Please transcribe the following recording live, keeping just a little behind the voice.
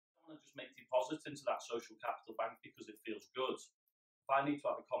just make deposits into that social capital bank because it feels good. If I need to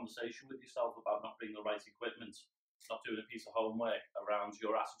have a conversation with yourself about not bringing the right equipment, not doing a piece of homework around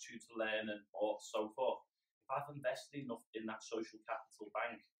your attitude to learning or so forth, if I've invested enough in that social capital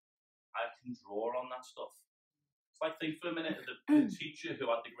bank, I can draw on that stuff. It's like, think for a minute of the teacher who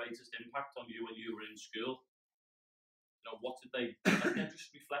had the greatest impact on you when you were in school. You know, what did they do? Again,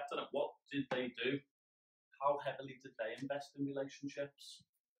 just reflect on it. What did they do? How heavily did they invest in relationships?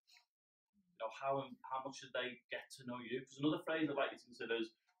 You know, how much did they get to know you? Because another phrase I'd like you to consider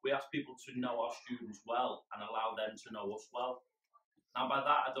is, we ask people to know our students well and allow them to know us well. Now, by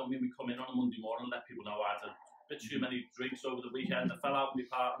that, I don't mean we come in on a Monday morning and let people know I had a bit too many drinks over the weekend, I fell out with my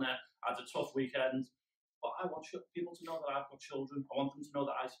partner, I had a tough weekend. But I want people to know that I've got children. I want them to know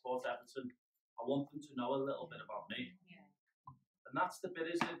that I support Everton. I want them to know a little bit about me. Yeah. And that's the bit,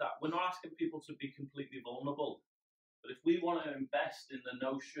 isn't it? That we're not asking people to be completely vulnerable. But if we want to invest in the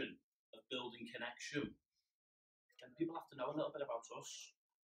notion of building connection, then people have to know a little bit about us.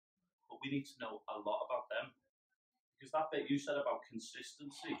 But we need to know a lot about them. Because that bit you said about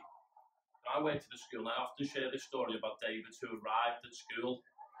consistency. When I worked at a school, and I often share this story about David, who arrived at school.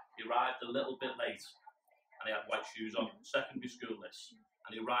 He arrived a little bit late, and he had white shoes on, secondary school this.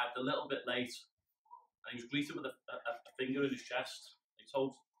 And he arrived a little bit late, and he was greeted with a finger in his chest. He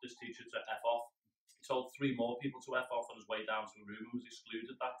told this teacher to F off. He told 3 more people to F off on his way down to a room and was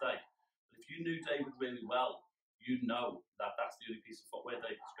excluded that day. But if you knew David really well, you'd know that that's the only piece of footwear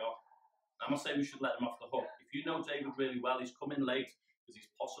David's got. I'm not saying we should let him off the hook. If you know David really well, he's come in late because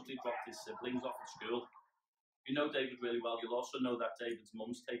he's possibly dropped his siblings off at school. If you know David really well, you'll also know that David's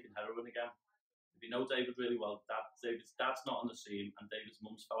mum's taking heroin again. If you know David really well, David's dad's not on the scene, and David's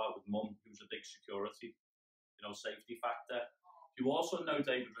mum's fell out with mum, who's a big security, safety factor. You also know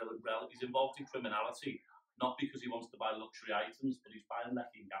David really well, he's involved in criminality, not because he wants to buy luxury items, but he's buying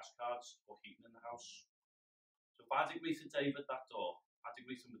leaking gas cards or heating in the house. So if I'd greeted David at that door, I'd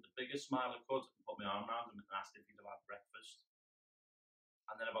greet him with the biggest smile I could and put my arm around him and asked if he'd have had breakfast.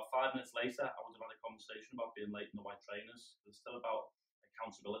 And then about 5 minutes later, I would have had a conversation about being late in the white trainers. It's still about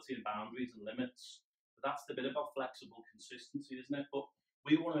accountability and boundaries and limits. But that's the bit about flexible consistency, isn't it? But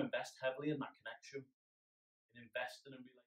we want to invest heavily in that connection, in investing in relationships.